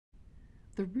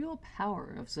The real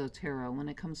power of Zotero when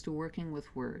it comes to working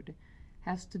with Word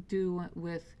has to do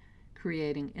with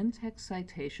creating in-text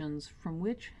citations from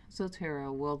which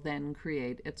Zotero will then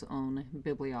create its own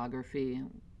bibliography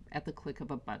at the click of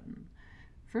a button.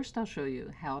 First, I'll show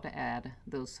you how to add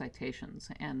those citations,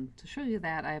 and to show you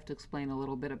that I have to explain a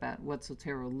little bit about what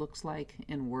Zotero looks like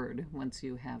in Word once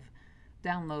you have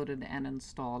downloaded and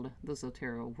installed the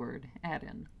Zotero Word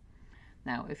add-in.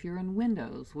 Now, if you're in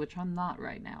Windows, which I'm not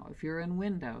right now, if you're in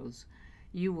Windows,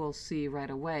 you will see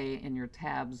right away in your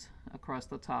tabs across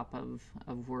the top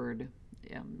of Word,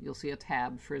 you'll see a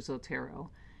tab for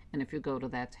Zotero. And if you go to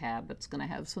that tab, it's going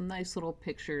to have some nice little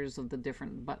pictures of the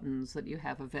different buttons that you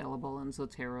have available in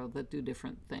Zotero that do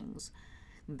different things.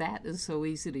 That is so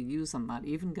easy to use, I'm not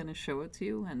even going to show it to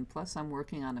you. And plus, I'm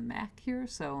working on a Mac here,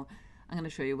 so I'm going to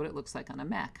show you what it looks like on a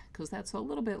Mac, because that's a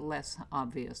little bit less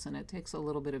obvious, and it takes a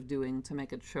little bit of doing to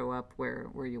make it show up where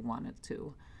you want it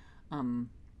to.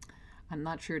 I'm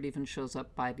not sure it even shows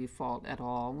up by default at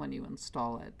all when you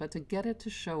install it, but to get it to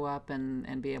show up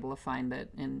and be able to find it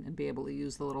and be able to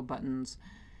use the little buttons,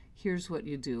 here's what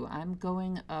you do. I'm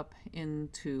going up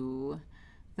into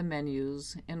the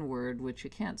menus in Word, which you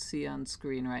can't see on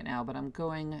screen right now, but I'm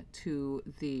going to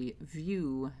the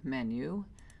View menu,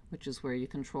 which is where you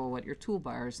control what your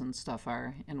toolbars and stuff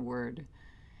are in Word.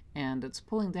 And it's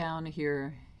pulling down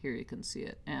here. Here you can see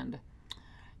it. And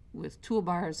with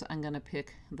toolbars, I'm going to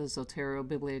pick the Zotero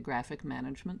Bibliographic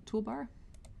Management toolbar.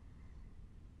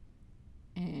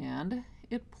 And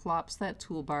it plops that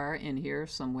toolbar in here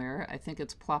somewhere. I think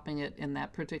it's plopping it in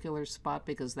that particular spot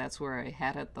because that's where I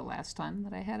had it the last time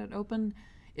that I had it open.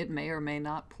 It may or may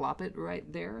not plop it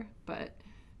right there, but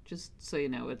just so you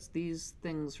know, it's these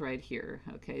things right here.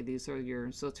 Okay, these are your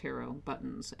Zotero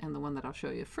buttons. And the one that I'll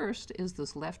show you first is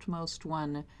this leftmost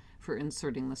one for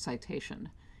inserting the citation.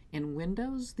 In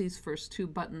Windows, these first two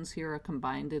buttons here are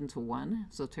combined into one,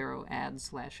 Zotero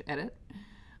Add/Edit.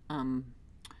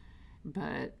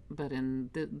 But in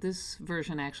this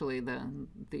version, actually,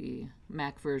 the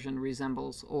Mac version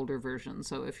resembles older versions.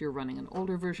 So if you're running an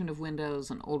older version of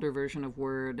Windows, an older version of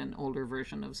Word, an older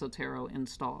version of Zotero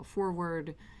install for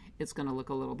Word, it's going to look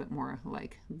a little bit more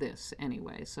like this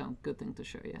anyway. So good thing to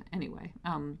show you. Anyway,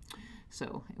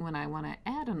 so when I want to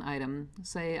add an item,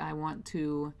 say I want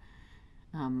to,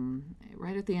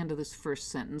 right at the end of this first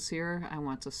sentence here, I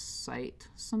want to cite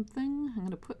something. I'm going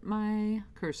to put my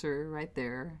cursor right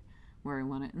there where I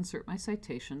want to insert my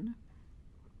citation.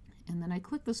 And then I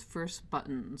click this first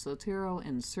button, Zotero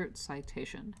Insert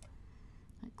Citation.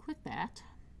 I click that.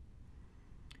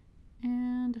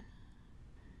 And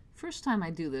first time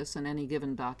I do this in any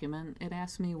given document, it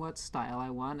asks me what style I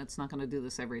want. It's not going to do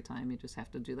this every time. You just have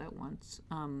to do that once.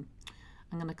 I'm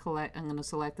going to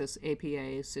select this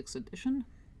APA 6th edition,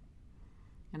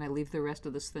 and I leave the rest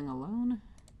of this thing alone.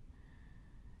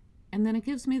 And then it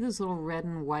gives me this little red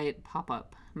and white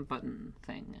pop-up button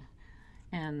thing.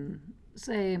 And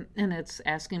it's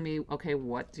asking me, okay,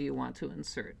 what do you want to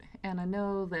insert? And I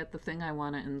know that the thing I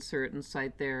want to insert and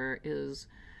cite there is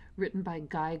written by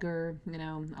Geiger, you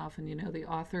know, often you know the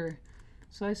author.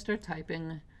 So I start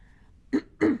typing,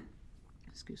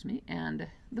 excuse me, and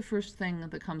the first thing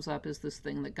that comes up is this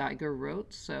thing that Geiger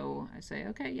wrote. So I say,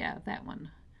 okay, yeah, that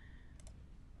one.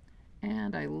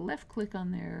 And I left click on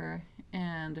there,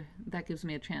 and that gives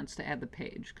me a chance to add the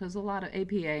page, because a lot of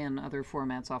APA and other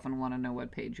formats often want to know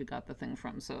what page you got the thing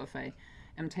from. So if I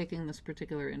am taking this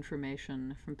particular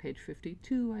information from page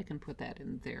 52, I can put that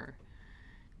in there.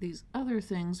 These other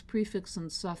things, prefix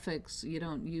and suffix, you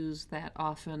don't use that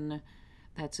often.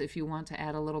 That's if you want to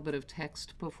add a little bit of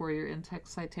text before your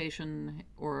in-text citation,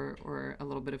 or a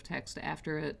little bit of text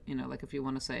after it. You know, like if you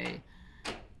want to say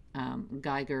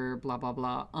Geiger, blah, blah,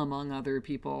 blah, among other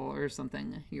people or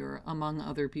something. Your among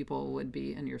other people would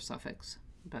be in your suffix,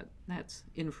 but that's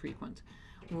infrequent.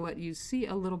 What you see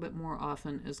a little bit more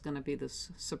often is going to be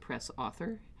this suppress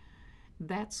author.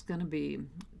 That's going to be,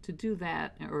 to do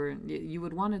that, or you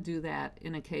would want to do that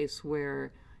in a case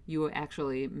where you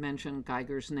actually mention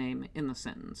Geiger's name in the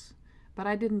sentence. But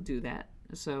I didn't do that,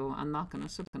 so I'm not going to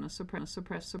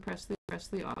suppress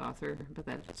the author, but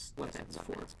that's what that's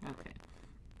for. Okay.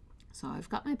 So I've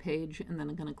got my page, and then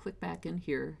I'm going to click back in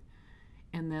here.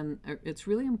 And then it's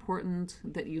really important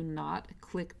that you not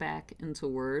click back into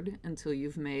Word until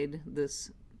you've made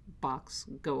this box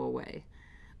go away.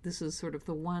 This is sort of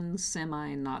the one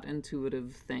semi-not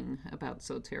intuitive thing about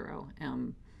Zotero.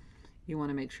 You want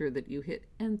to make sure that you hit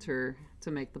Enter to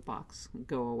make the box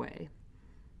go away.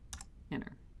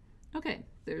 Enter. Okay,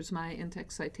 there's my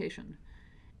in-text citation.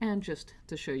 And just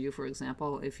to show you, for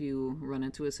example, if you run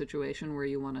into a situation where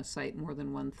you want to cite more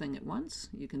than one thing at once,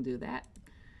 you can do that.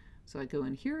 So I go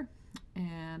in here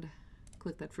and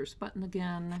click that first button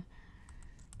again,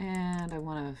 and I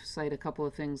want to cite a couple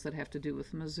of things that have to do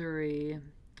with Missouri.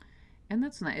 And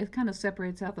that's nice. It kind of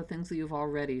separates out the things that you've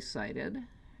already cited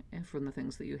from the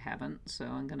things that you haven't. So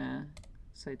I'm going to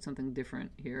cite something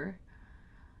different here.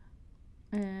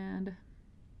 And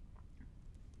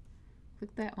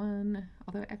click that one.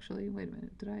 Although actually, wait a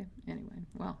minute, did I? Anyway,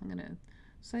 well, I'm going to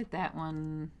cite that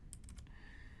one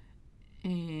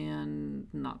and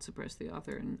not suppress the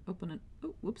author and open it.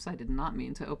 Oh, whoops, I did not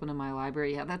mean to open in my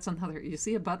library. Yeah, that's another, you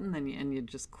see a button and you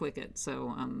just click it.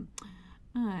 So I'm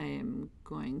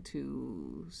going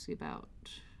to see about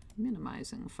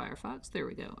minimizing Firefox. There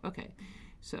we go. Okay,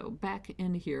 so back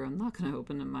in here, I'm not going to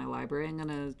open in my library. I'm going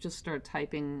to just start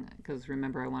typing, because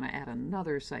remember I want to add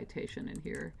another citation in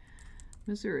here,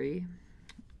 Missouri,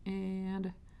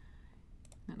 and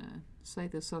I'm going to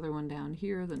cite this other one down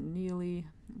here, the Neely.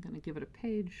 I'm going to give it a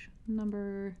page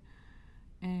number,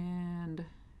 and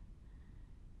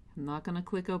I'm not going to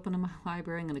click open in my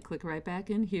library. I'm going to click right back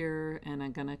in here, and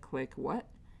I'm going to click what?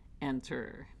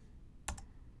 Enter.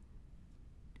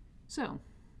 So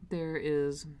there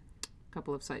is a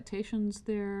couple of citations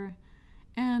there,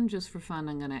 and just for fun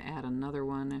I'm going to add another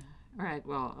one. All right,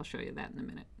 well, I'll show you that in a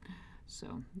minute.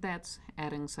 So that's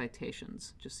adding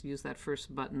citations. Just use that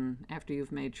first button after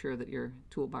you've made sure that your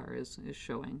toolbar is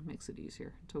showing. Makes it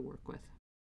easier to work with.